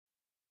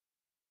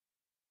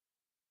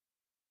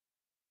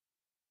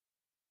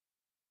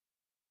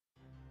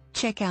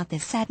Check out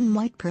this satin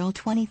white pearl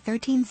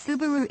 2013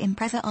 Subaru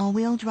Impreza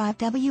all-wheel drive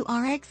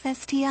WRX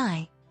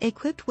STI,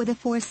 equipped with a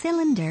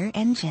 4-cylinder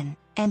engine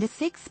and a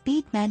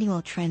 6-speed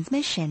manual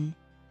transmission.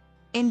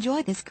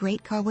 Enjoy this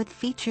great car with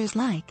features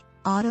like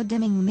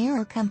auto-dimming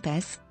mirror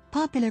compass,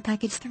 popular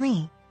package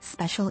 3,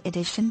 special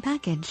edition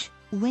package,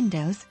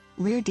 windows,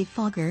 rear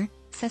defogger,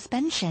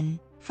 suspension,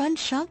 front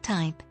shock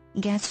type,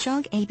 gas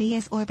shock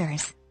ABS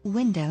orbers,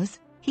 windows,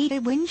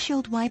 heated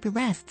windshield wiper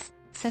rests,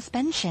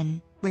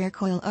 suspension, rear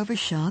coil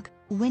overshock,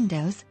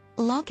 windows,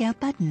 lockout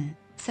button,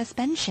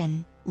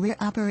 suspension, rear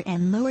upper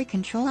and lower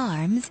control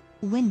arms,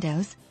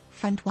 windows,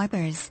 front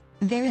wipers,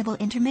 variable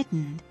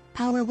intermittent,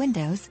 power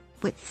windows,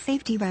 with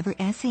safety rubber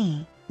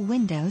SE,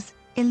 windows,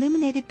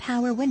 illuminated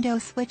power window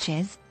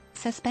switches,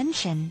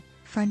 suspension,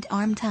 front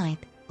arm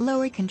type,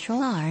 lower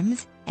control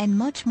arms, and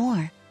much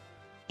more.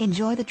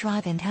 Enjoy the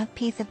drive and have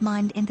peace of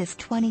mind in this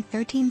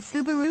 2013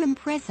 Subaru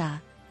Impreza.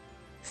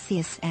 See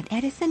us at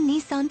Edison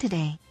Nissan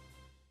today.